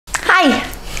Hi,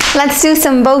 let's do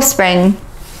some bowspring.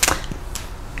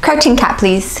 Crouching cat,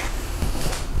 please.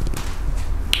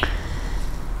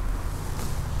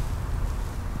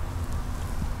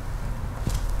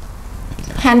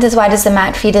 Hands as wide as the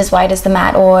mat, feet as wide as the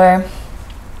mat, or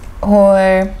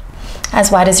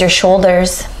as wide as your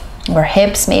shoulders or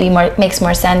hips, maybe makes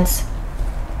more sense.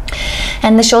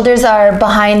 And the shoulders are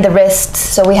behind the wrists,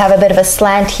 so we have a bit of a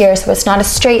slant here, so it's not a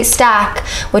straight stack,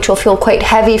 which will feel quite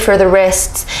heavy for the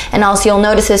wrists. And also you'll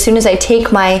notice as soon as I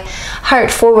take my heart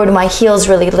forward, my heels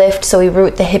really lift, so we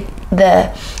root the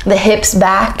hips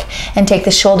back and take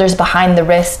the shoulders behind the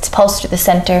wrists, pulse to the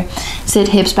center, sit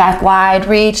hips back wide,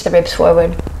 reach the ribs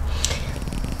forward.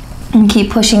 And keep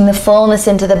pushing the fullness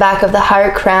into the back of the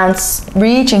heart, crown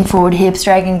reaching forward, hips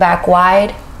dragging back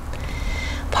wide.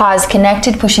 Paws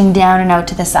connected, pushing down and out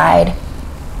to the side.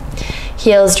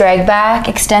 Heels drag back,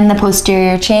 extend the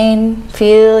posterior chain,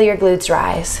 feel your glutes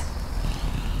rise.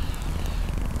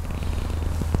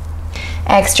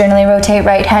 Externally rotate,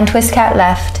 right hand twist cat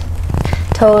left.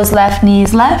 Toes left,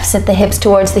 knees left, sit the hips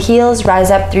towards the heels, rise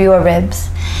up through your ribs.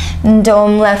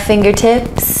 Dome left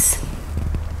fingertips.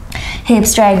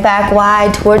 Hips drag back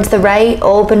wide towards the right,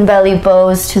 open belly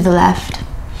bows to the left.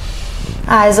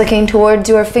 Eyes looking towards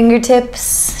your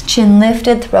fingertips, chin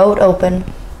lifted, throat open.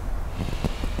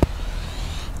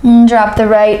 Drop the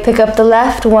right, pick up the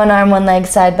left, one arm, one leg,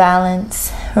 side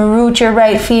balance. Root your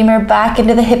right femur back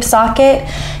into the hip socket,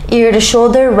 ear to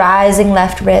shoulder, rising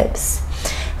left ribs.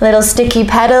 Little sticky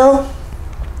pedal,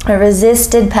 a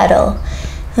resisted pedal.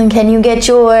 And can you get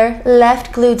your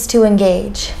left glutes to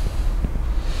engage?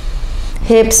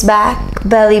 Hips back,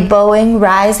 belly bowing,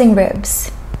 rising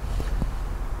ribs.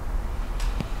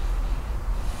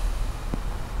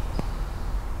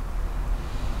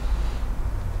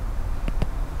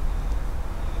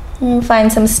 And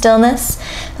find some stillness.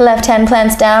 Left hand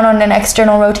plants down on an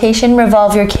external rotation.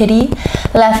 Revolve your kitty.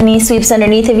 Left knee sweeps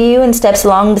underneath of you and steps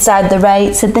long beside the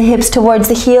right. Sit the hips towards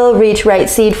the heel. Reach right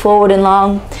seat forward and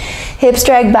long. Hips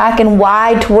drag back and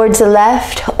wide towards the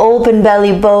left. Open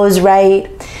belly bows right.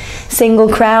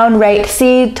 Single crown, right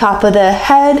seat, top of the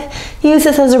head. Use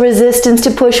this as a resistance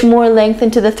to push more length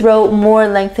into the throat, more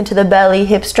length into the belly.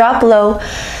 Hips drop low.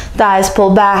 Thighs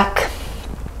pull back.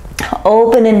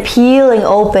 Open and peeling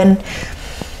open,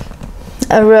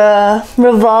 a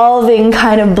revolving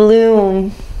kind of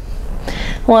bloom.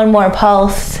 One more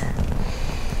pulse.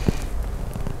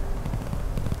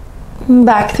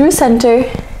 Back through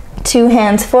center, two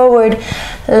hands forward,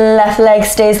 left leg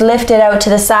stays lifted out to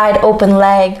the side, open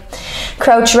leg.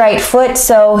 Crouch right foot,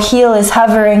 so heel is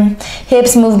hovering.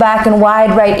 Hips move back and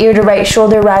wide, right ear to right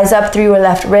shoulder, rise up through your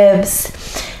left ribs.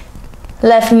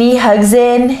 Left knee hugs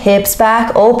in, hips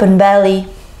back, open belly.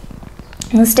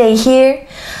 And stay here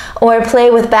or play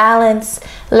with balance.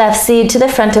 Left seat to the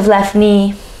front of left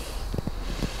knee.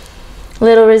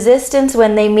 Little resistance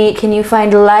when they meet. Can you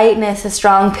find lightness, a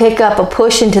strong pickup, a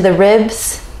push into the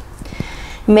ribs?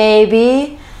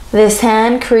 Maybe this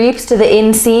hand creeps to the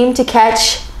inseam to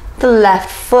catch the left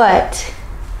foot.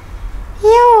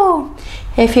 Yo!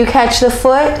 If you catch the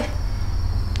foot,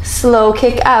 slow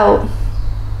kick out.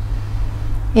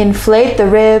 Inflate the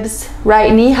ribs,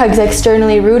 right knee hugs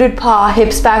externally, rooted paw,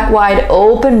 hips back wide,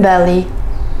 open belly.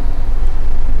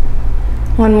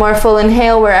 One more full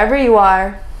inhale wherever you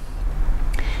are.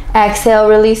 Exhale,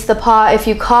 release the paw. If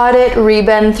you caught it,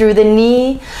 rebend through the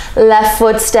knee. Left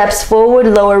foot steps forward,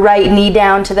 lower right knee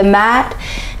down to the mat.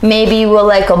 Maybe you will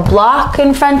like a block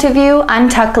in front of you,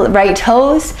 untuck right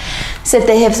toes. Sit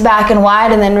the hips back and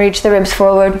wide and then reach the ribs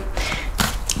forward.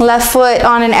 Left foot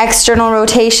on an external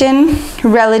rotation,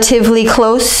 relatively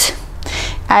close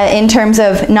in terms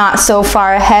of not so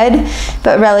far ahead,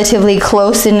 but relatively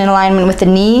close in alignment with the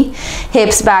knee.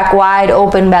 Hips back wide,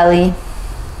 open belly.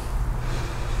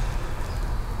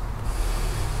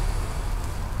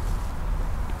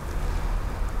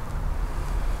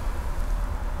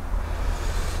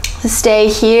 Stay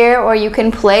here, or you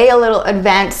can play a little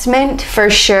advancement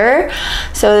for sure.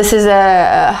 So this is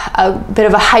a bit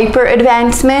of a hyper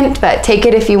advancement, but take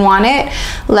it if you want it.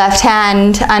 Left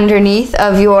hand underneath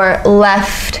of your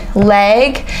left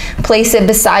leg. Place it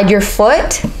beside your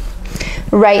foot.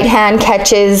 Right hand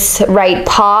catches right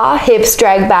paw. Hips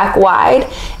drag back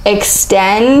wide.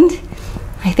 Extend.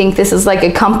 I think this is like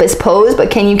a compass pose, but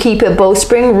can you keep it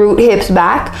bowspring? Root hips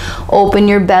back. Open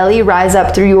your belly. Rise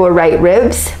up through your right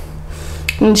ribs.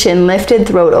 And chin lifted,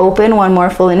 throat open. One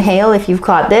more full inhale if you've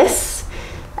caught this.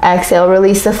 Exhale,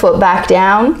 release the foot back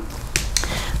down.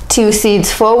 Two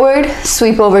seeds forward,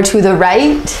 sweep over to the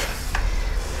right.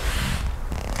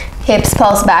 Hips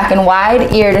pulse back and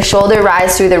wide, ear to shoulder,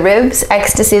 rise through the ribs.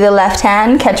 Ecstasy the left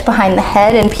hand, catch behind the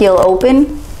head and peel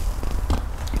open.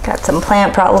 Got some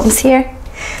plant problems here.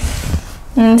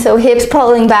 And so hips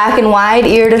pulling back and wide,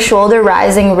 ear to shoulder,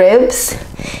 rising ribs.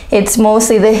 It's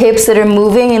mostly the hips that are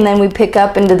moving, and then we pick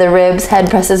up into the ribs. Head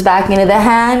presses back into the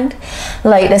hand.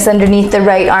 Lightness underneath the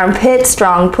right armpit,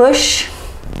 strong push.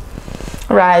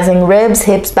 Rising ribs,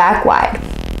 hips back wide.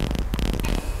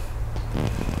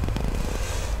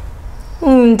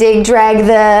 Dig, drag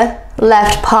the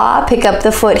left paw, pick up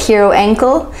the foot, hero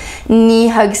ankle. Knee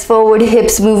hugs forward,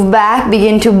 hips move back,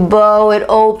 begin to bow it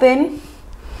open.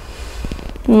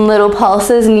 Little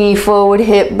pulses, knee forward,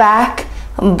 hip back,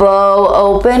 bow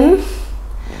open.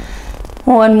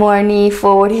 One more, knee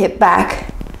forward, hip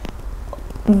back,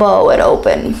 bow it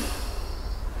open.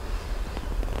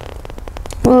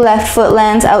 Left foot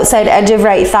lands outside edge of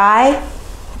right thigh.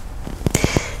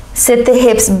 Sit the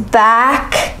hips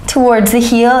back towards the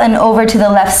heel and over to the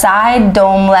left side.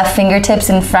 Dome left fingertips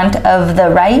in front of the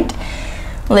right.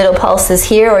 Little pulses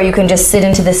here, or you can just sit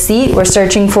into the seat. We're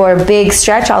searching for a big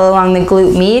stretch all along the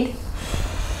glute med.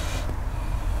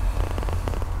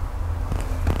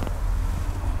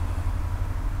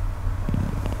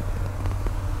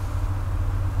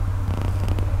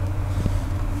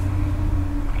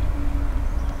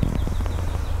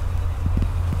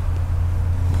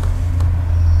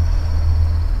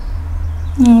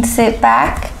 And sit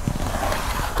back,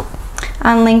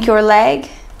 unlink your leg,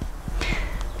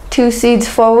 2 seeds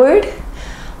forward,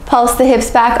 pulse the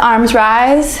hips back, arms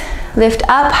rise, lift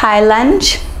up, high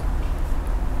lunge.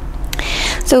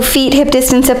 So feet hip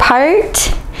distance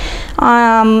apart,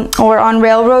 or on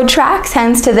railroad tracks,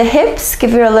 hands to the hips,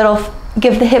 give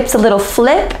the hips a little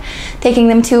flip, taking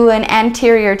them to an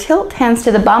anterior tilt, hands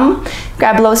to the bum,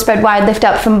 grab low, spread wide, lift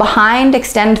up from behind,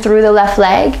 extend through the left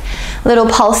leg. Little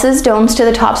pulses, domes to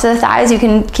the tops of the thighs. You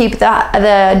can keep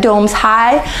the domes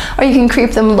high, or you can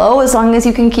creep them low, as long as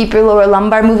you can keep your lower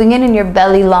lumbar moving in and your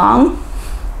belly long.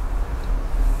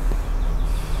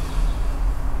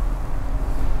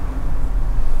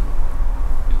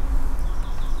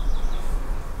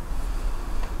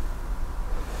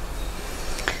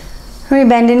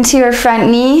 Rebend into your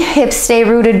front knee, hips stay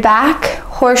rooted back.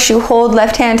 Horseshoe hold,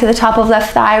 left hand to the top of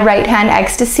left thigh, right hand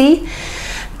ecstasy.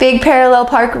 Big parallel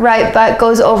park, right butt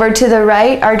goes over to the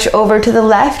right, arch over to the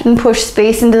left, and push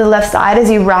space into the left side as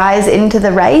you rise into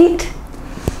the right.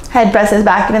 Head presses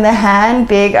back into the hand,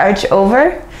 big arch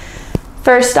over.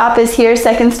 First stop is here,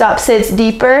 second stop sits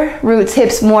deeper, roots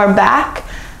hips more back.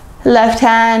 Left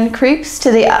hand creeps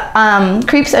to the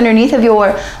creeps underneath of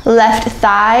your left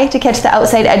thigh to catch the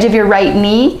outside edge of your right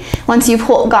knee. Once you've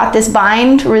got this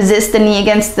bind, resist the knee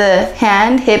against the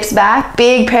hand, hips back,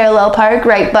 big parallel park,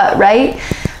 right butt right.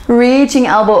 Reaching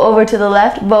elbow over to the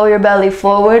left, bow your belly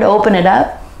forward, open it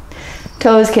up.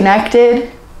 Toes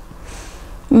connected.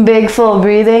 Big full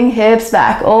breathing, hips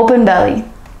back, open belly.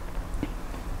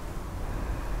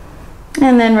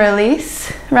 And then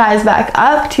release, rise back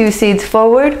up, 2 seeds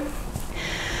forward.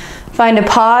 Find a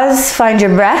pause, find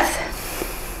your breath.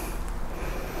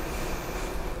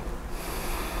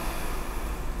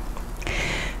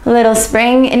 Little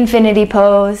spring, infinity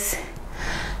pose.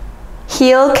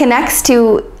 Heel connects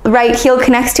to, right heel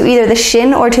connects to either the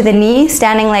shin or to the knee,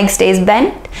 standing leg stays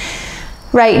bent.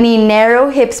 Right knee narrow,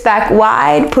 hips back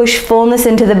wide, push fullness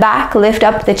into the back, lift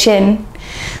up the chin.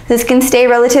 This can stay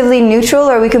relatively neutral,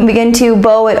 or we can begin to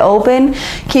bow it open.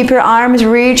 Keep your arms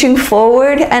reaching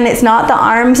forward, and it's not the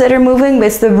arms that are moving, but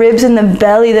it's the ribs and the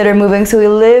belly that are moving. So we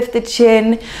lift the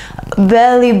chin,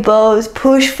 belly bows,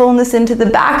 push fullness into the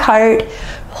back heart,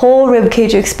 whole rib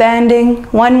cage expanding.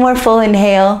 One more full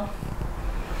inhale.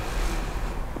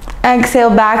 Exhale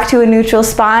back to a neutral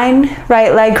spine.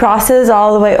 Right leg crosses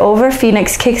all the way over,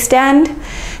 phoenix kickstand.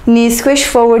 Knees squish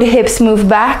forward, hips move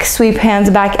back, sweep hands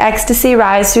back, ecstasy,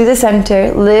 rise through the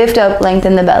center, lift up,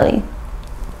 lengthen the belly.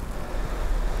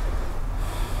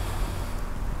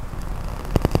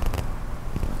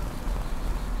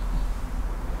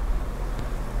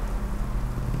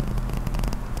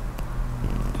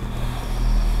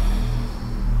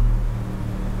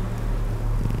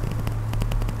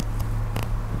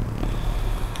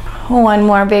 One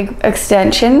more big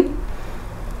extension.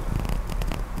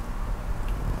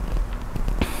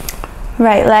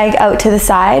 Right leg out to the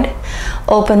side,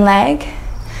 open leg.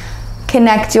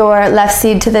 Connect your left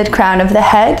seed to the crown of the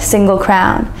head, single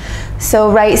crown.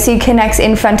 So right seed connects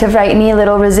in front of right knee,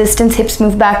 little resistance, hips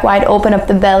move back wide, open up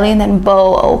the belly, and then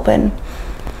bow open.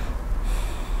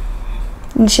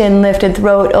 Chin lifted,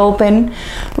 throat open,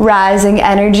 rising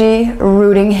energy,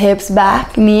 rooting hips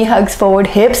back, knee hugs forward,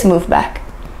 hips move back.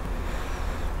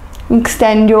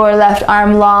 Extend your left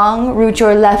arm long, root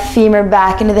your left femur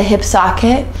back into the hip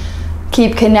socket.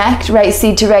 Keep connect, right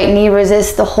seat to right knee,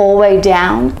 resist the whole way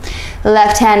down.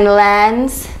 Left hand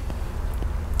lands.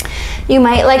 You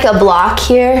might like a block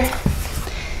here.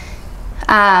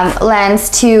 Lands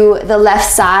to the left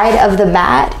side of the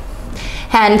mat.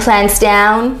 Hand plants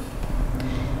down.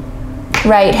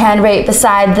 Right hand right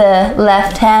beside the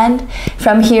left hand.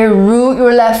 From here, root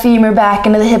your left femur back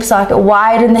into the hip socket,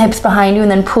 widen the hips behind you,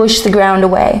 and then push the ground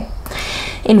away.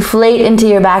 Inflate into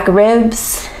your back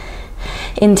ribs,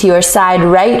 into your side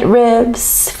right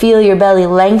ribs. Feel your belly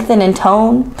lengthen and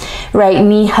tone. Right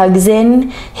knee hugs in,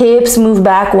 hips move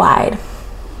back wide.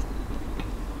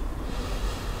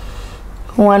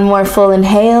 One more full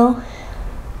inhale.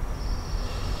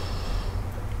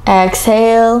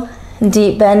 Exhale.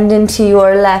 Deep bend into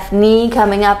your left knee,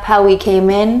 coming up how we came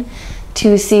in.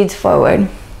 2 seeds forward.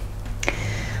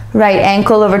 Right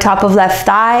ankle over top of left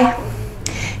thigh.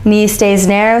 Knee stays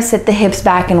narrow, sit the hips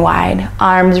back and wide.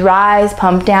 Arms rise,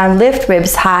 pump down, lift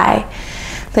ribs high.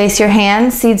 Place your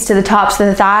hands, seeds to the tops of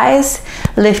the thighs.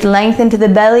 Lift length into the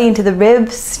belly, into the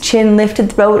ribs. Chin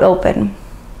lifted, throat open.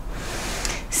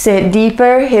 Sit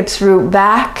deeper, hips root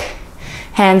back.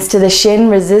 Hands to the shin,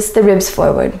 resist the ribs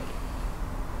forward.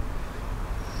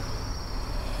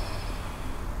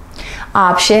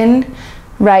 Option,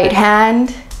 right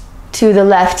hand to the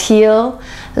left heel.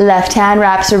 Left hand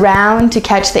wraps around to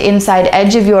catch the inside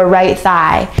edge of your right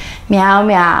thigh. Meow,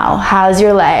 meow. How's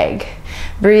your leg?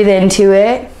 Breathe into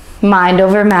it. Mind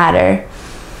over matter.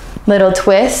 Little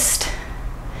twist.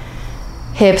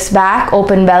 Hips back,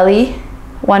 open belly.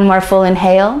 One more full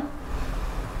inhale.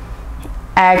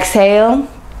 Exhale.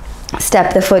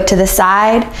 Step the foot to the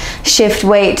side. Shift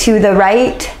weight to the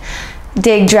right.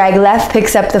 Dig, drag left,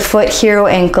 picks up the foot, hero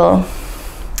ankle.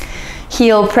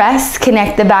 Heel press,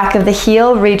 connect the back of the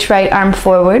heel, reach right arm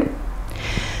forward.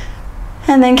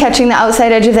 And then catching the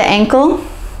outside edge of the ankle.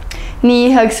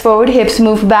 Knee hugs forward, hips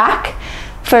move back.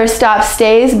 First stop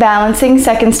stays, balancing.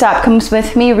 Second stop comes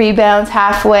with me, rebalance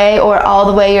halfway or all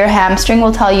the way. Your hamstring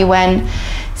will tell you when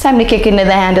it's time to kick into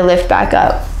the hand to lift back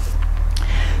up.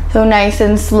 So nice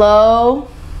and slow.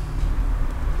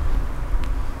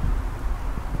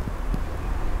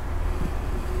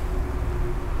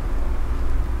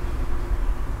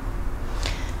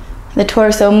 The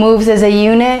torso moves as a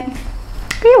unit.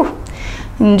 Whew.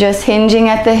 And just hinging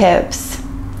at the hips.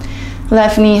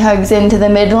 Left knee hugs into the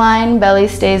midline, belly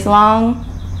stays long.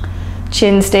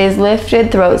 Chin stays lifted,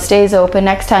 throat stays open.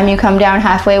 Next time you come down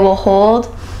halfway, we'll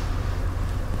hold.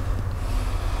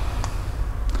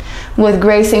 With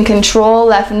grace and control,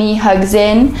 left knee hugs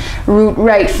in. Root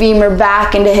right femur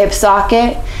back into hip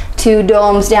socket. 2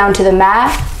 domes down to the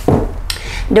mat.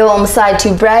 Dome side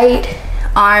to right.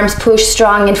 Arms push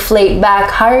strong, inflate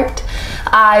back heart.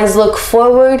 Eyes look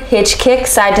forward, hitch kick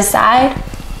side to side.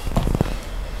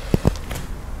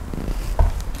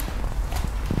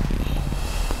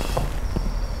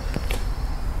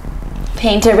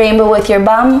 Paint a rainbow with your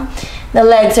bum. The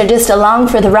legs are just along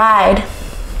for the ride.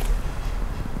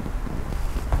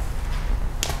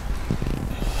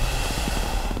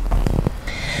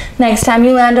 Next time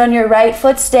you land on your right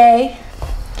foot, stay.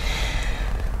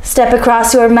 Step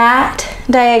across your mat.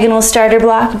 Diagonal starter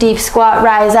block, deep squat,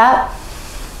 rise up.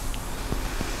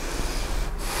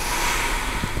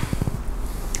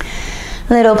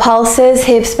 Little pulses,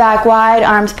 hips back wide,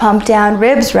 arms pump down,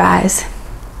 ribs rise.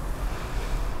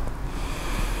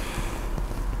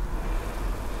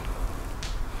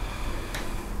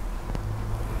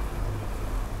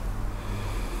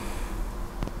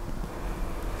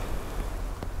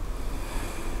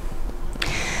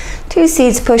 Two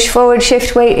seats, push forward,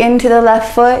 shift weight into the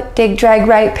left foot, dig, drag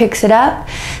right, picks it up.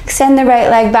 Extend the right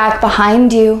leg back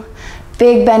behind you.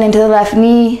 Big bend into the left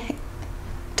knee.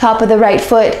 Top of the right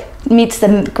foot meets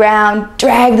the ground.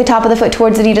 Drag the top of the foot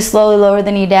towards the knee to slowly lower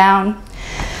the knee down.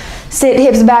 Sit,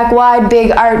 hips back wide,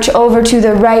 big arch over to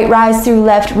the right, rise through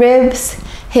left ribs.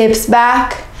 Hips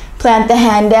back, plant the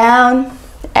hand down.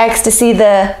 Ecstasy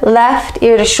the left,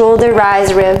 ear to shoulder,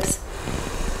 rise ribs.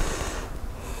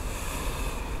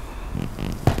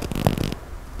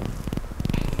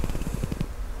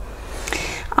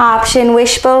 Option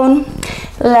wishbone.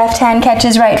 Left hand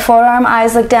catches right forearm,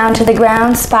 eyes look down to the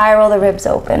ground, spiral the ribs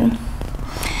open.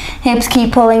 Hips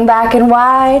keep pulling back and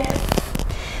wide.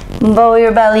 Bow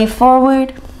your belly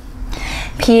forward,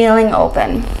 peeling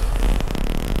open.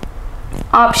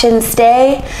 Option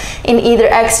stay in either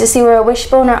ecstasy or a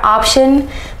wishbone, or option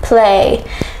play.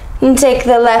 And take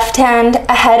the left hand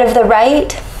ahead of the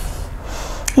right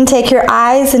and take your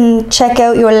eyes and check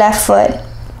out your left foot.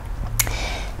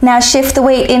 Now shift the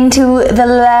weight into the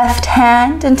left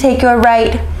hand and take your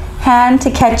right hand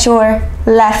to catch your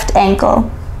left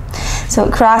ankle. So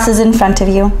it crosses in front of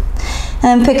you. And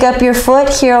then pick up your foot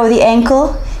here over the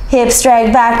ankle. Hips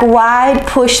drag back wide,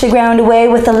 push the ground away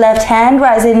with the left hand,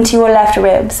 rise into your left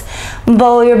ribs.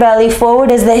 Bow your belly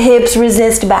forward as the hips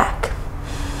resist back.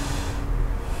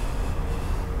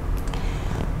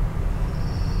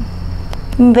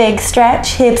 Big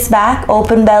stretch, hips back,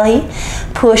 open belly,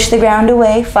 push the ground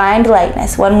away, find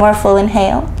lightness. One more full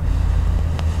inhale.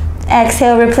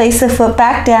 Exhale, replace the foot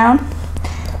back down.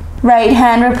 Right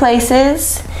hand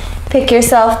replaces. Pick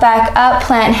yourself back up,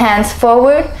 plant hands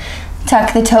forward.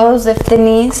 Tuck the toes, lift the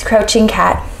knees, crouching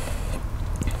cat.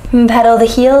 And pedal the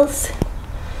heels.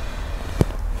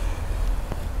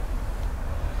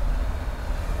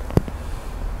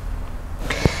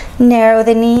 Narrow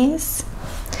the knees.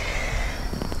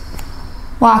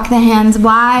 Walk the hands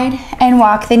wide and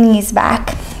walk the knees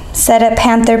back. Set up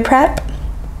panther prep.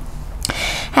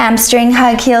 Hamstring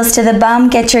hug, heels to the bum.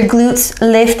 Get your glutes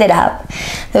lifted up.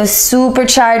 Those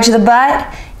supercharge the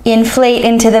butt. Inflate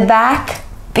into the back.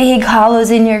 Big hollows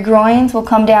in your groins. We'll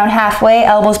come down halfway.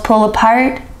 Elbows pull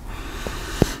apart.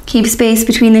 Keep space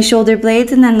between the shoulder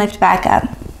blades and then lift back up.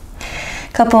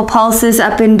 Couple pulses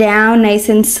up and down, nice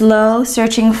and slow.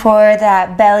 Searching for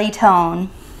that belly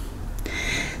tone.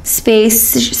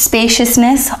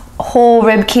 Spaciousness, whole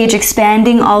rib cage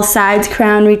expanding, all sides,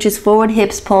 crown reaches forward,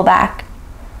 hips pull back.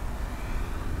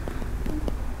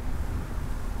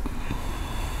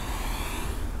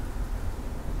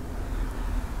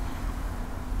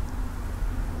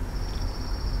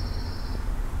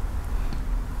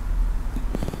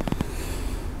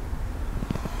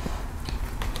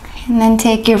 And then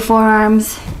take your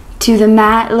forearms to the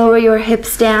mat, lower your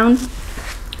hips down,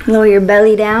 lower your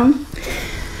belly down.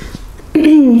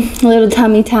 A little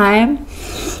tummy time.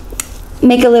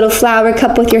 Make a little flower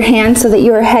cup with your hands so that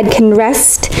your head can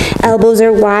rest. Elbows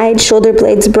are wide, shoulder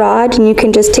blades broad, and you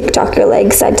can just tick-tock your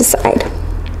legs side to side.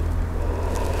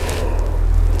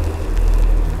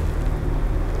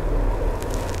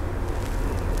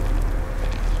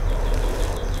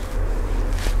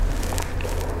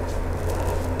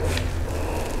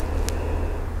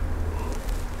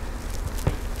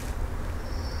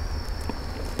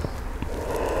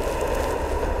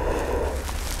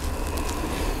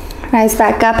 Rise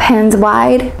back up, hands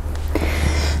wide.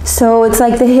 So it's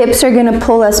like the hips are gonna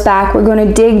pull us back. We're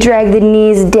gonna drag the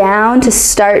knees down to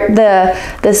start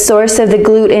the source of the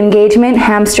glute engagement.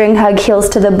 Hamstring hug, heels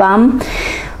to the bum.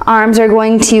 Arms are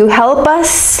going to help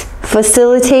us,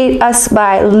 facilitate us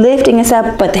by lifting us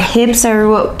up, but the hips are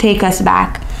what take us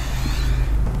back.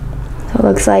 So it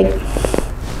looks like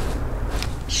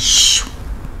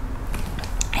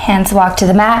hands walk to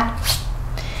the mat.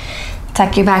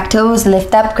 Tuck your back toes,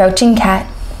 lift up, crouching cat.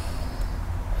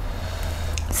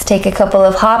 Let's take a couple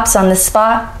of hops on the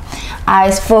spot.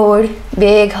 Eyes forward,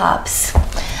 big hops.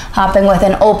 Hopping with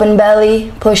an open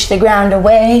belly, push the ground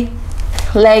away.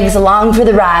 Legs long for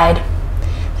the ride.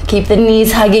 Keep the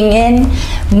knees hugging in,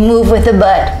 move with the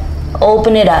butt.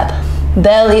 Open it up,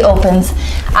 belly opens,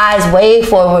 eyes way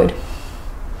forward.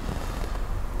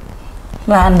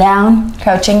 Round down,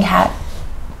 crouching cat.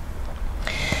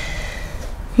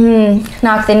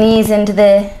 Knock the knees into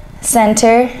the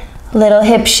center. Little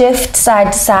hip shift,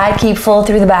 side to side. Keep full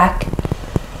through the back.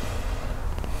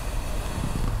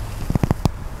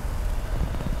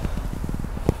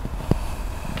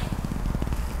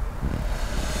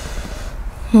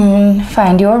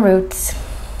 Find your roots.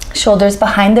 Shoulders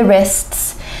behind the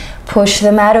wrists. Push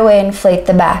the mat away, inflate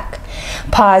the back.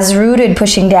 Paws rooted,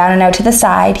 pushing down and out to the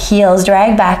side. Heels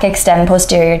drag back, extend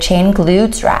posterior chain,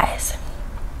 glutes rise.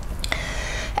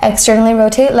 Externally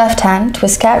rotate left hand,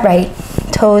 twist cat right.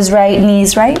 Toes right,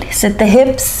 knees right. Sit the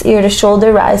hips, ear to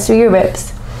shoulder, rise through your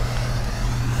ribs.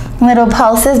 Little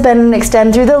pulses, bend and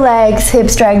extend through the legs.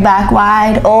 Hips drag back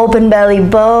wide, open belly,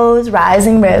 bows,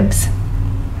 rising ribs.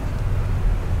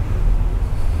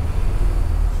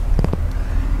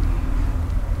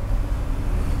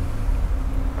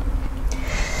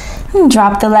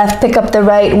 Drop the left, pick up the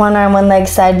right, one arm, one leg,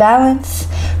 side balance.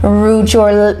 Root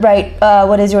your right,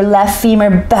 your left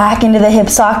femur back into the hip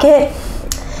socket.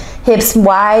 Hips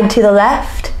wide to the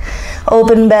left.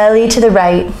 Open belly to the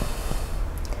right.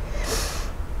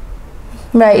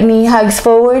 Right knee hugs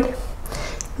forward.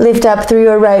 Lift up through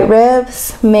your right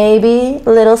ribs. Maybe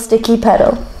little sticky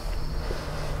pedal.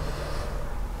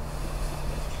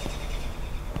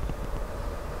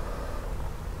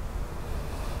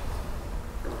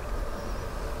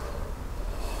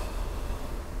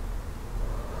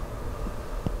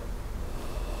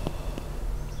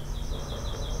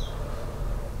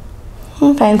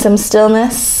 Find some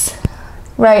stillness.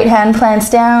 Right hand plants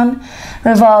down.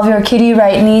 Revolve your kitty.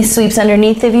 Right knee sweeps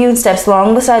underneath of you and steps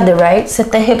long beside the right.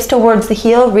 Sit the hips towards the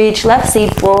heel. Reach left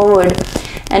seat forward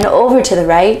and over to the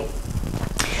right.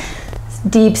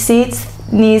 Deep seats.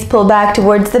 Knees pull back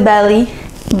towards the belly.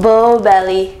 Bow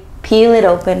belly. Peel it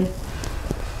open.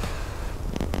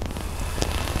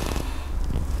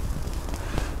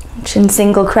 Chin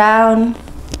single crown.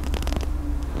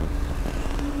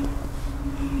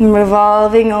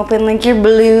 Revolving open like you're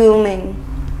blooming.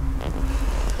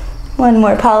 One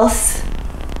more pulse.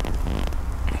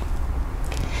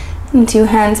 And 2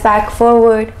 hands back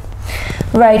forward.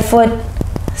 Right foot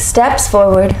steps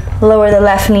forward. Lower the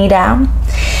left knee down.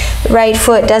 Right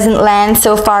foot doesn't land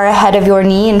so far ahead of your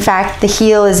knee. In fact, the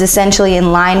heel is essentially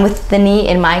in line with the knee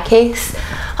in my case.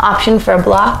 Option for a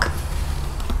block.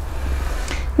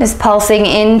 Just pulsing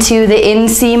into the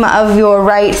inseam of your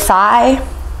right thigh.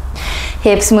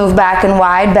 Hips move back and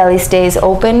wide, belly stays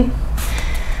open.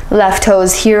 Left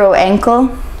toes hero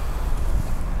ankle.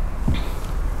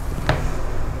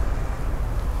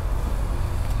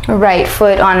 Right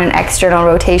foot on an external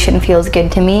rotation feels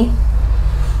good to me.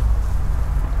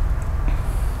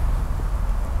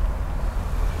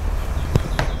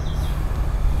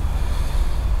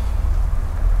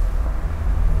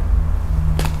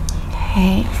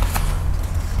 Okay.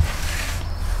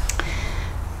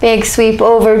 Big sweep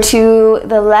over to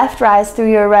the left, rise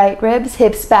through your right ribs,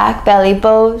 hips back, belly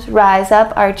bows, rise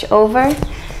up, arch over.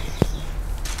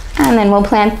 And then we'll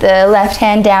plant the left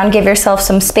hand down, give yourself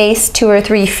some space, 2 or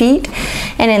 3 feet.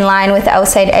 And in line with the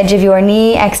outside edge of your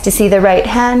knee, ecstasy the right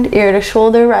hand, ear to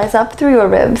shoulder, rise up through your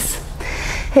ribs.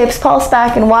 Hips pulse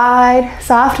back and wide,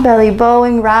 soft belly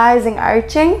bowing, rising,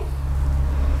 arching.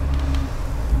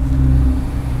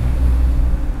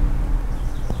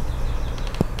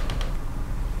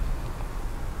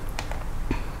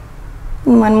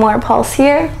 One more pulse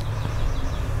here.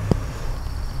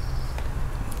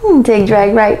 Dig,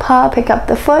 drag right paw, pick up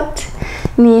the foot.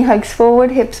 Knee hugs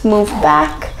forward, hips move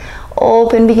back.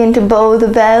 Open, begin to bow the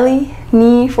belly.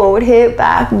 Knee, forward, hip,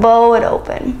 back, bow it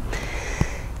open.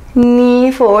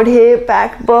 Knee, forward, hip,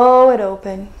 back, bow it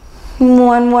open.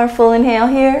 One more full inhale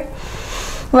here.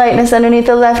 Lightness underneath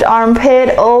the left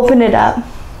armpit, open it up.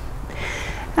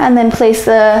 And then place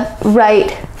the right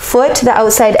foot to the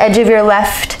outside edge of your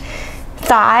left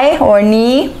thigh or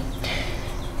knee.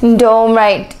 Dome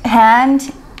right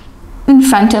hand in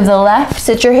front of the left.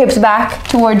 Sit your hips back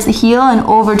towards the heel and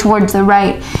over towards the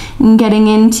right. And getting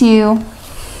into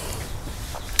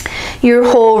your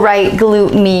whole right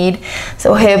glute med.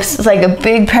 So hips is like a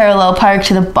big parallel park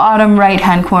to the bottom right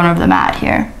hand corner of the mat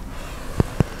here.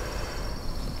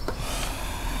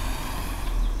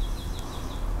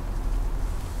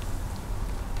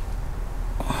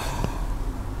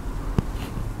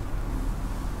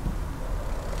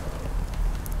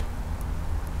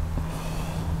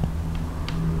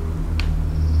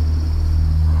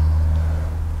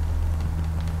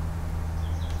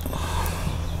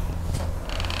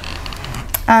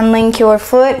 Unlink your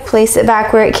foot, place it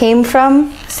back where it came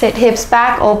from. Sit hips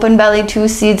back, open belly, 2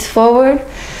 seeds forward.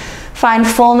 Find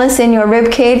fullness in your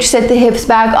rib cage. Sit the hips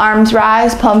back, arms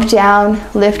rise, pump down,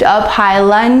 lift up, high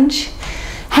lunge.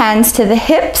 Hands to the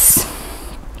hips.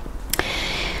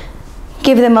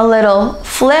 Give them a little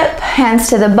flip. Hands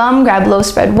to the bum, grab low,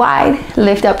 spread wide.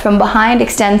 Lift up from behind,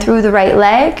 extend through the right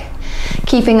leg.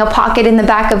 Keeping a pocket in the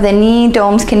back of the knee,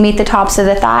 domes can meet the tops of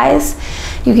the thighs.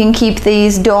 You can keep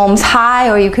these domes high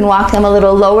or you can walk them a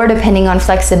little lower depending on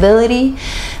flexibility.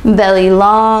 Belly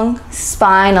long,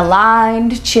 spine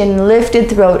aligned, chin lifted,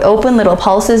 throat open, little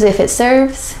pulses if it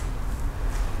serves.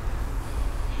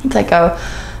 It's like a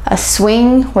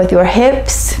swing with your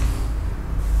hips.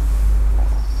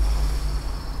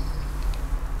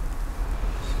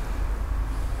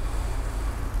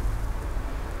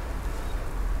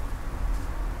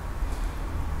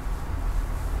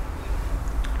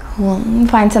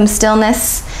 Find some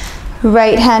stillness.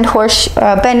 Right hand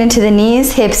bend into the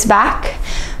knees, hips back.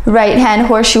 Right hand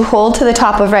horseshoe hold to the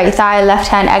top of right thigh, left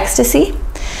hand ecstasy.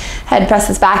 Head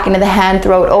presses back into the hand,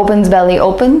 throat opens, belly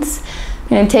opens.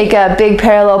 You're going to take a big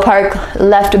parallel park,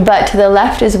 left butt to the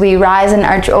left as we rise and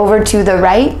arch over to the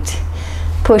right.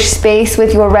 Push space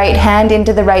with your right hand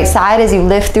into the right side as you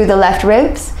lift through the left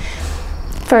ribs.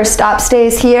 First stop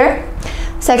stays here.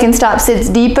 Second stop sits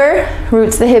deeper,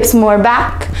 roots the hips more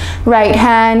back. Right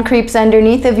hand creeps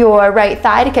underneath of your right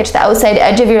thigh to catch the outside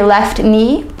edge of your left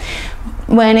knee.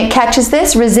 When it catches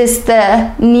this, resist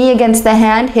the knee against the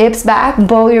hand, hips back,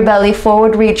 bow your belly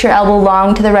forward, reach your elbow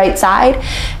long to the right side.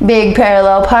 Big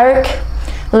parallel park,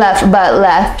 left butt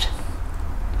left.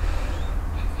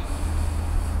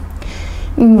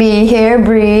 Be here,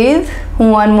 breathe.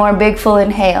 One more big full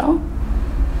inhale.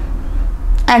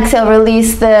 Exhale,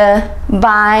 release the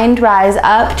bind, rise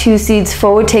up, 2 seeds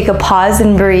forward, take a pause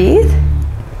and breathe.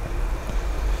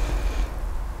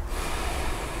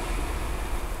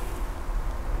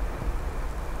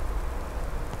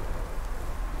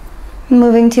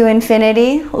 Moving to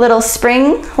infinity, little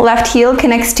spring, left heel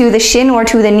connects to the shin or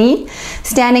to the knee.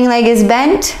 Standing leg is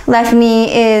bent, left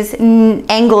knee is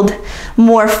angled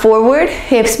more forward,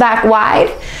 hips back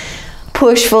wide.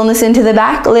 Push fullness into the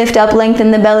back, lift up,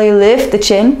 lengthen the belly, lift the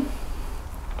chin.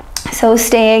 So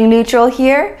staying neutral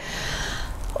here,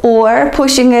 or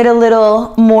pushing it a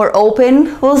little more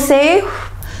open, we'll say.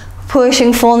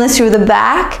 Pushing fullness through the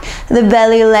back, the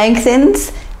belly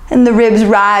lengthens, and the ribs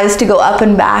rise to go up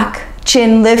and back.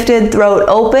 Chin lifted, throat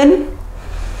open.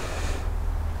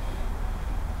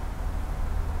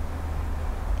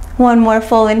 One more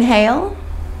full inhale.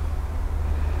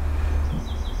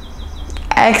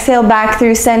 Exhale back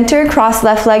through center, cross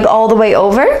left leg all the way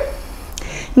over.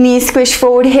 Knees squish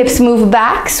forward, hips move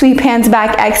back, sweep hands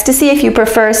back, ecstasy. If you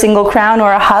prefer a single crown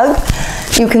or a hug,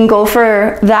 you can go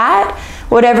for that.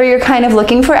 Whatever you're kind of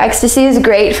looking for, ecstasy is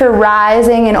great for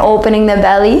rising and opening the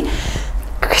belly.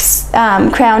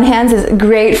 Crown hands is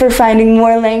great for finding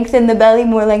more length in the belly,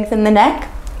 more length in the neck.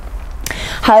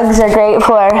 Hugs are great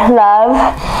for love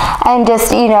and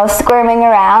just, you know, squirming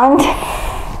around.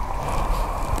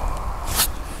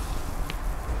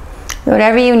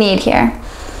 Whatever you need here.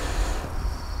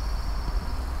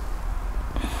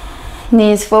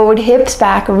 Knees forward, hips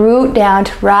back, root down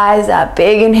to rise up.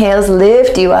 Big inhales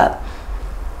lift you up.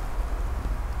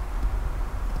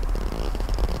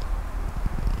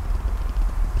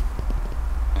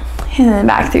 And then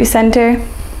back through center.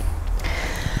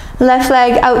 Left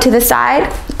leg out to the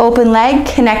side, open leg,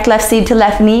 connect left seed to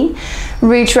left knee.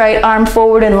 Reach right arm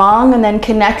forward and long, and then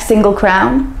connect single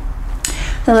crown.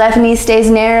 The left knee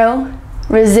stays narrow.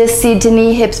 Resist seed to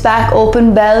knee, hips back,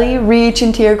 open belly, reach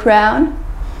into your crown.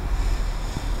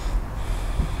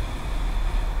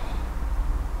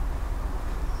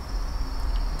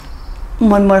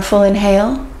 One more full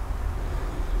inhale.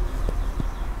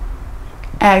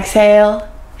 Exhale,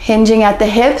 hinging at the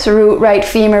hips, root right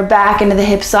femur back into the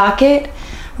hip socket.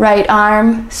 Right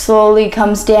arm slowly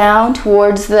comes down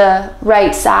towards the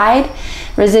right side,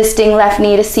 resisting left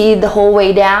knee to seed the whole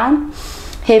way down.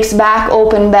 Hips back,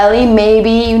 open belly,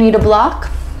 maybe you need a block.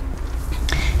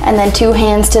 And then 2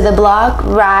 hands to the block,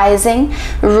 rising,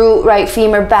 root right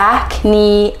femur back,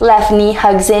 knee, left knee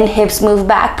hugs in, hips move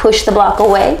back, push the block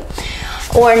away.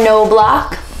 Or no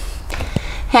block.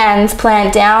 Hands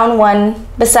plant down, one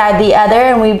beside the other,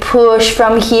 and we push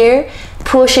from here,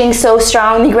 pushing so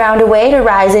strong the ground away to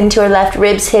rise into our left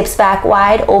ribs, hips back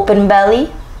wide, open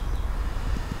belly.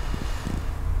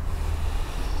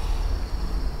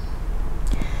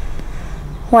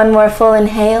 One more full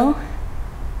inhale.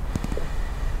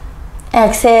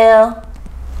 Exhale,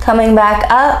 coming back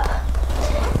up,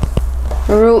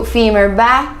 root femur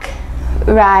back,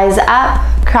 rise up,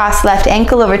 cross left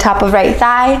ankle over top of right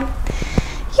thigh.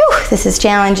 Whew, this is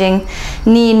challenging.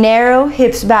 Knee narrow,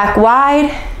 hips back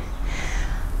wide,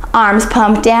 arms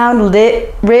pump down,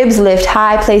 ribs lift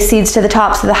high, place seeds to the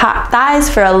tops of the thighs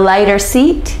for a lighter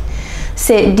seat.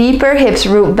 Sit deeper, hips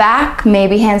root back,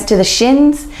 maybe hands to the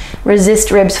shins. Resist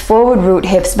ribs forward, root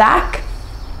hips back.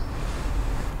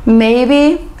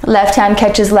 Maybe left hand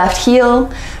catches left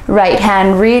heel, right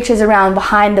hand reaches around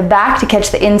behind the back to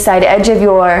catch the inside edge of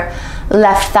your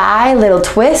left thigh, little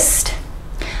twist.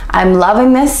 I'm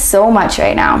loving this so much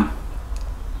right now.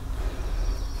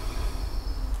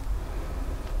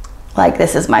 Like,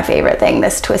 this is my favorite thing,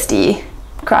 this twisty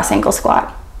cross ankle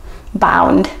squat.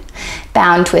 Bound,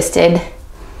 twisted,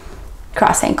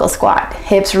 cross ankle squat.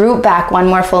 Hips root back, one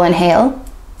more full inhale.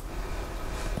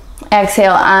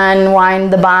 Exhale,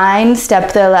 unwind the bind,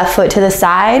 step the left foot to the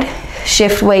side,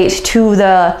 shift weight to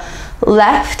the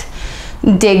left,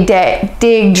 dig,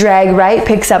 drag right,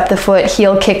 picks up the foot,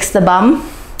 heel kicks the bum.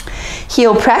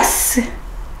 Heel press,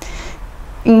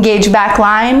 engage back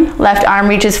line, left arm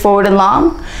reaches forward and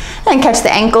long, and catch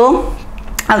the ankle,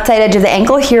 outside edge of the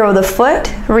ankle, hero the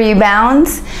foot,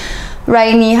 rebounds.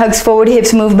 Right knee hugs forward,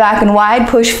 hips move back and wide,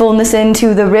 push fullness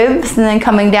into the ribs, and then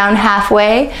coming down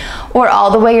halfway or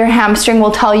all the way. Your hamstring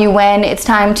will tell you when it's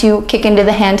time to kick into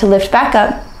the hand to lift back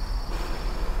up.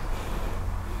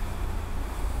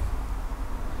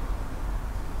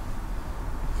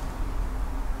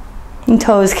 And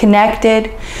toes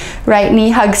connected, right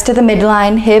knee hugs to the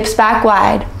midline, hips back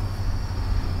wide.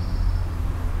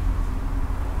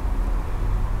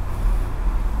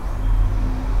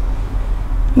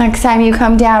 Next time you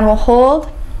come down, we'll hold.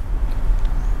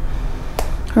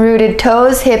 Rooted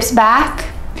toes, hips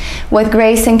back. With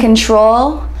grace and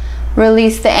control,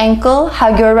 release the ankle,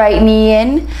 hug your right knee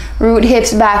in, root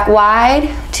hips back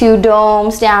wide, 2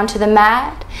 domes down to the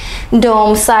mat.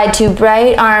 Dome side to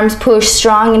right, arms push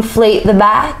strong, inflate the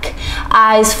back.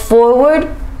 Eyes forward,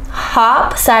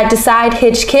 hop, side to side,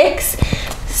 hitch kicks.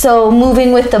 So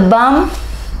moving with the bum,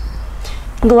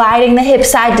 gliding the hips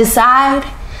side to side,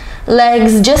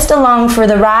 legs just along for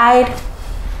the ride.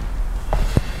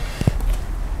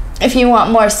 If you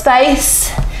want more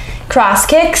spice, cross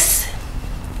kicks,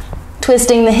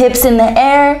 twisting the hips in the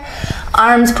air,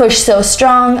 arms push so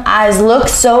strong, eyes look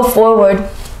so forward.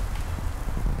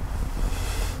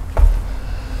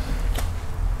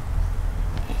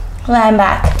 Land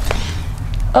back.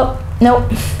 Oh, nope,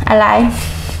 I lied.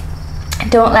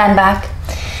 Don't land back.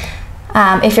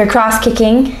 If you're cross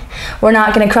kicking, we're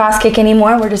not gonna cross kick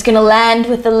anymore. We're just gonna land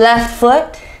with the left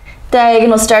foot,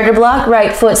 diagonal starter block,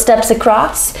 right foot steps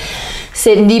across.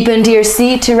 Sit deep into your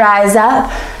seat to rise up.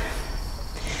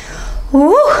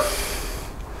 Woo.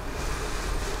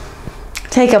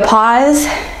 Take a pause.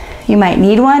 You might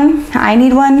need one. I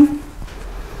need one.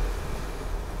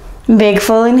 Big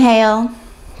full inhale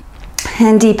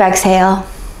and deep exhale.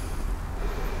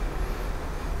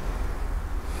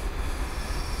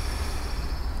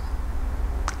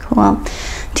 Cool.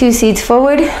 2 seats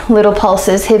forward, little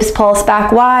pulses, hips pulse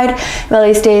back wide,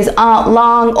 belly stays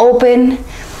long, open,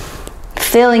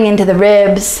 filling into the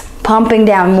ribs, pumping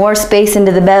down more space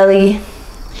into the belly,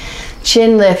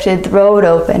 chin lifted, throat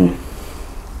open.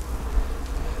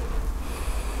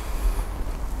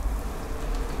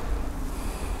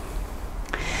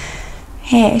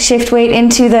 Okay, shift weight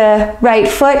into the right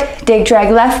foot, dig,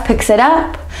 drag left, picks it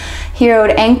up,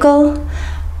 heroed ankle,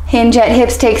 hinge at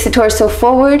hips, takes the torso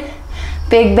forward,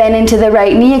 big bend into the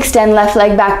right knee, extend left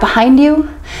leg back behind you,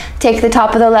 take the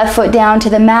top of the left foot down to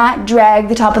the mat, drag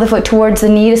the top of the foot towards the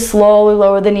knee to slowly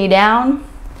lower the knee down.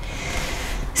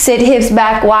 Sit hips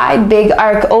back wide, big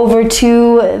arc over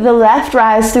to the left,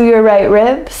 rise through your right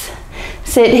ribs.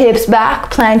 Sit hips back,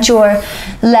 plant your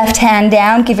left hand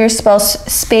down, give yourself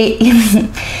space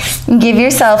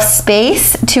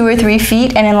 2 or 3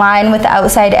 feet and in line with the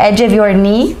outside edge of your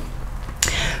knee.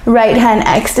 Right hand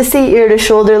ecstasy, ear to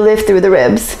shoulder, lift through the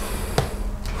ribs.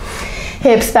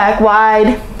 Hips back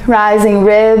wide, rising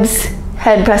ribs,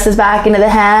 head presses back into the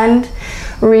hand,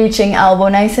 reaching elbow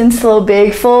nice and slow,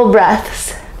 big full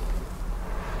breaths.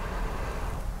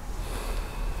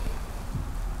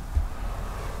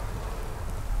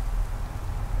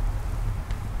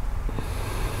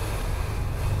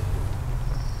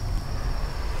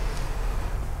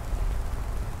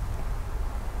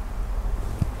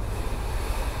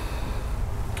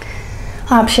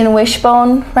 Option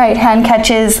wishbone, right hand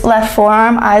catches left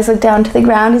forearm, eyes look down to the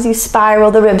ground as you spiral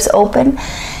the ribs open,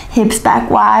 hips back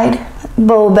wide,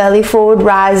 bow belly forward,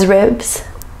 rise ribs.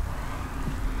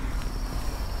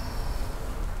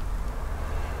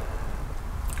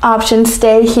 Option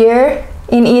stay here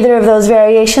in either of those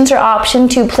variations, or option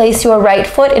to place your right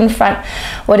foot in front.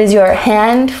 What is your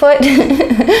hand foot?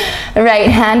 Right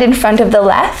hand in front of the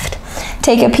left.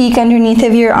 Take a peek underneath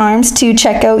of your arms to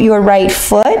check out your right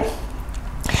foot.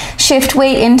 Shift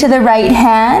weight into the right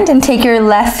hand and take your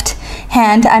left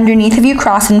hand underneath of you,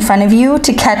 cross in front of you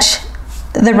to catch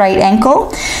the right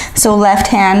ankle. So left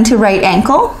hand to right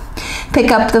ankle.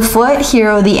 Pick up the foot,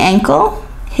 hero the ankle.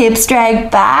 Hips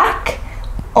drag back.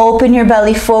 Open your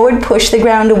belly forward, push the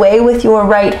ground away with your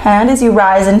right hand as you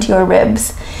rise into your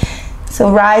ribs.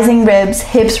 So rising ribs,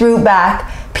 hips root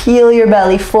back, peel your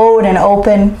belly forward and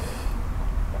open.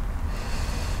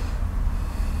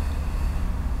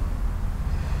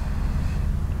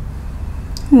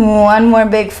 One more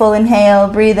big full inhale,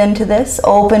 breathe into this,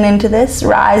 open into this,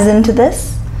 rise into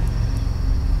this.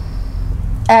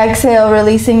 Exhale,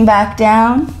 releasing back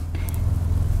down.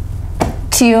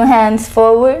 2 hands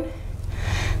forward.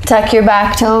 Tuck your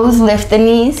back toes, lift the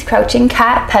knees, crouching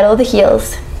cat, pedal the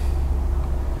heels.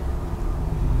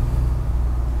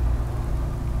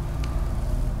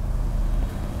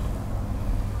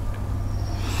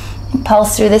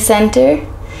 Pulse through the center,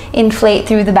 inflate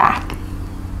through the back.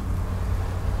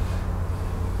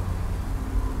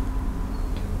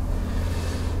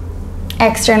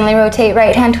 Externally rotate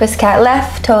right hand, twist cat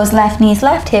left, toes left, knees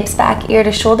left, hips back, ear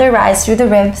to shoulder, rise through the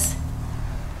ribs.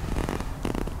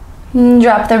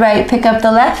 Drop the right, pick up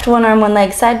the left, one arm, one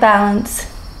leg, side balance.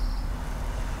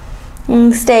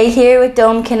 Stay here with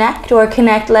dome connect or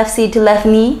connect left seat to left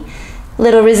knee.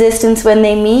 Little resistance when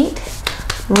they meet.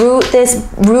 Root this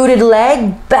rooted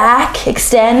leg back,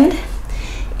 extend.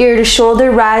 Ear to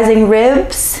shoulder, rising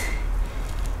ribs.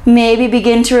 Maybe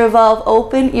begin to revolve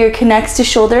open, ear connects to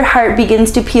shoulder, heart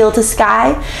begins to peel to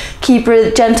sky. Keep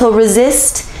gentle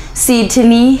resist, seed to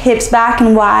knee, hips back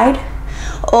and wide.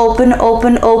 Open,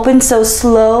 open, open, so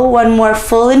slow. One more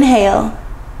full inhale.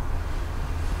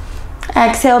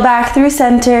 Exhale back through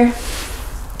center.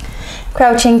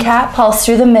 Crouching cat, pulse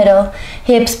through the middle.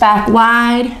 Hips back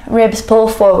wide, ribs pull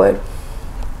forward.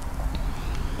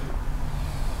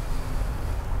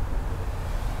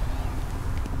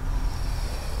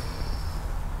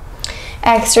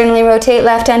 Externally rotate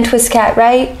left and twist cat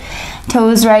right.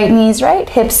 Toes right, knees right.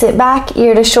 Hips sit back,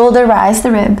 ear to shoulder, rise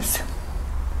the ribs.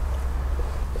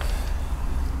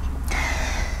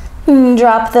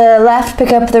 Drop the left,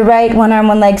 pick up the right, one arm,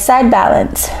 one leg, side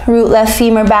balance. Root left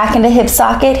femur back into hip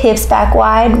socket, hips back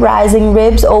wide, rising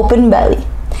ribs, open belly.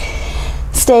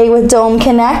 Stay with dome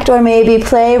connect or maybe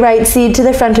play right seed to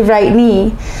the front of right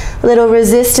knee. Little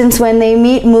resistance when they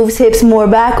meet, moves hips more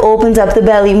back, opens up the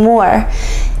belly more.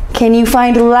 Can you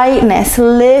find lightness,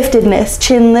 liftedness,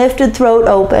 chin lifted, throat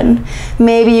open?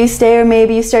 Maybe you stay or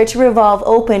maybe you start to revolve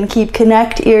open. Keep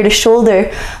connect, ear to shoulder.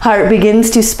 Heart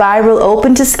begins to spiral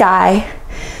open to sky.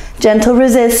 Gentle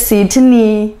resist, seed to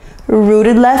knee.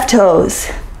 Rooted left toes.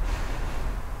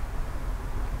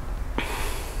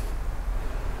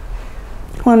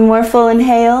 One more full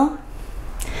inhale.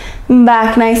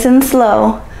 Back nice and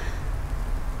slow.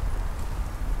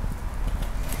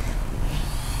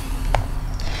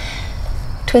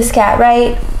 Twist cat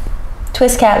right,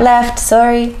 twist cat left,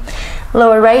 sorry.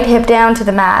 Lower right hip down to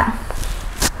the mat.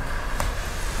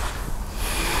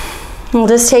 We'll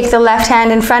just take the left hand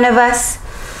in front of us,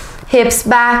 hips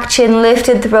back, chin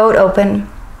lifted, throat open.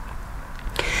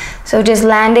 So just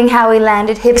landing how we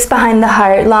landed, hips behind the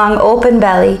heart, long open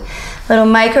belly. Little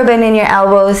micro bend in your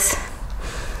elbows.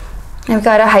 I've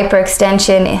got a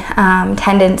hyperextension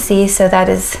tendency, so that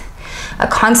is a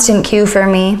constant cue for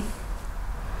me.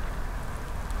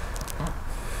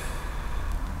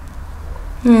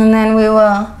 And then we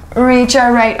will reach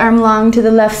our right arm long to the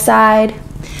left side.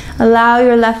 Allow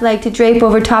your left leg to drape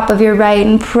over top of your right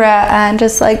and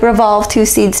just like revolve two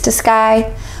seeds to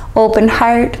sky. Open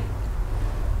heart.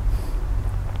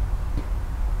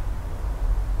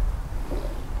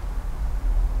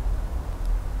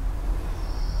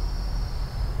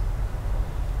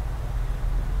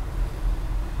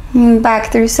 And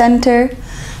back through center.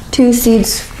 Two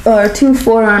seeds or two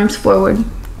forearms forward.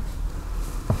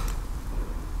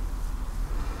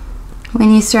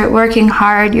 When you start working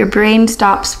hard, your brain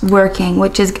stops working,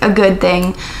 which is a good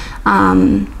thing,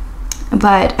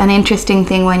 but an interesting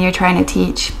thing when you're trying to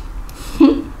teach.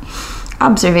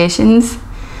 Observations.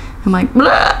 I'm like,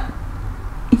 blah.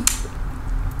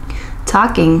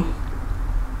 Talking.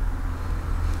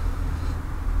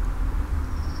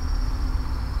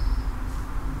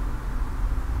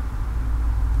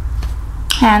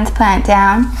 Hands plant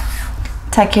down,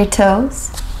 tuck your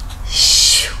toes.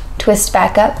 Twist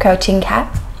back up, crouching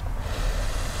cat.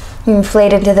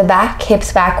 Inflate into the back,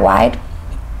 hips back wide.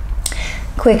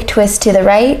 Quick twist to the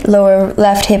right, lower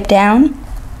left hip down.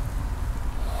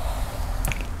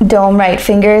 Dome right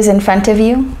fingers in front of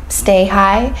you. Stay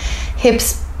high,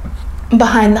 hips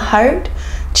behind the heart,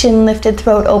 chin lifted,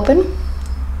 throat open.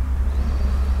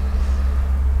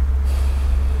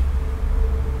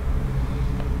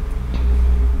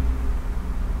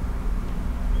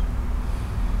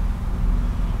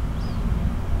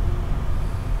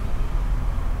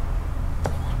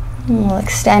 We'll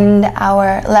extend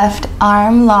our left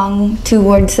arm long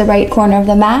towards the right corner of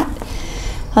the mat.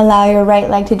 Allow your right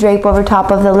leg to drape over top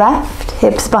of the left,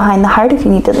 hips behind the heart. If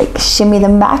you need to like shimmy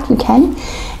them back, you can.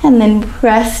 And then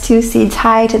press two seeds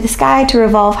high to the sky to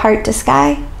revolve heart to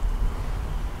sky.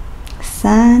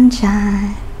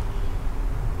 Sunshine.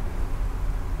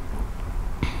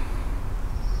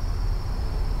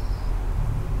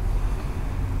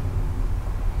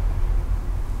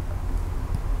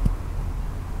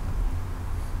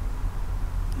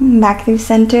 Back through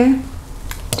center,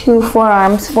 two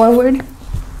forearms forward.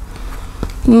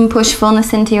 And push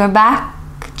fullness into your back,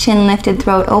 chin lifted,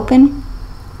 throat open.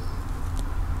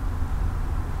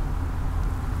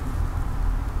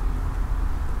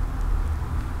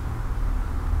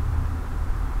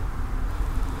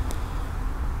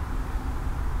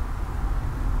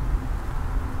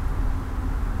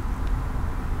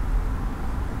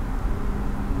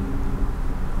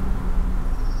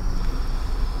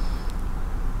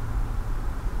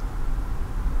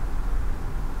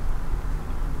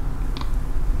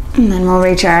 And then we'll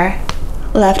reach our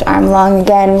left arm long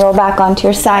again, roll back onto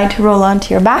your side to roll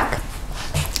onto your back.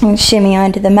 And shimmy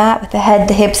onto the mat with the head,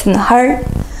 the hips, and the heart.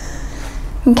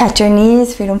 And catch your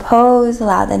knees, freedom pose,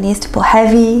 allow the knees to pull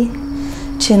heavy.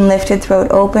 Chin lifted, throat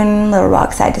open, little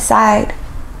rock side to side.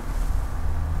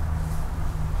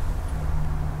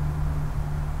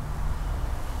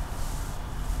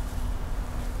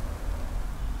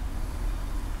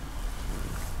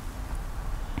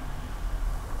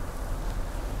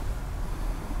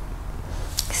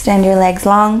 Extend your legs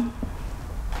long.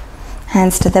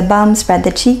 Hands to the bum, spread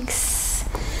the cheeks.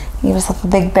 Give yourself a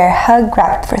big bear hug,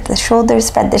 grab for the shoulders,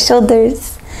 spread the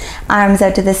shoulders. Arms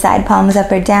out to the side, palms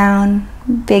up or down.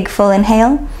 Big full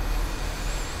inhale.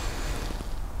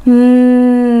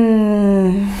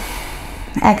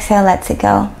 Exhale, lets it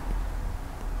go.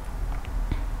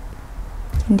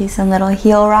 And do some little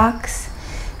heel rocks.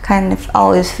 Kind of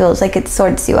always feels like it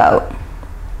sorts you out.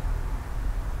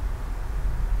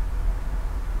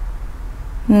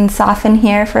 And soften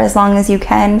here for as long as you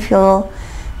can. Feel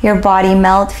your body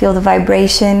melt, feel the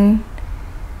vibration.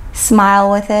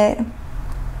 Smile with it.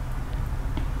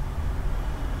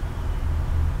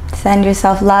 Send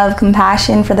yourself love,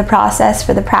 compassion for the process,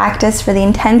 for the practice, for the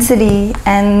intensity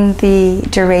and the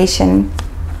duration.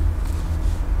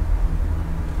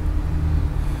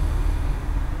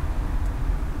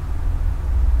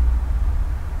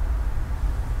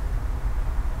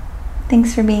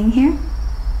 Thanks for being here.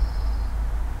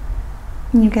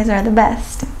 You guys are the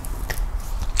best.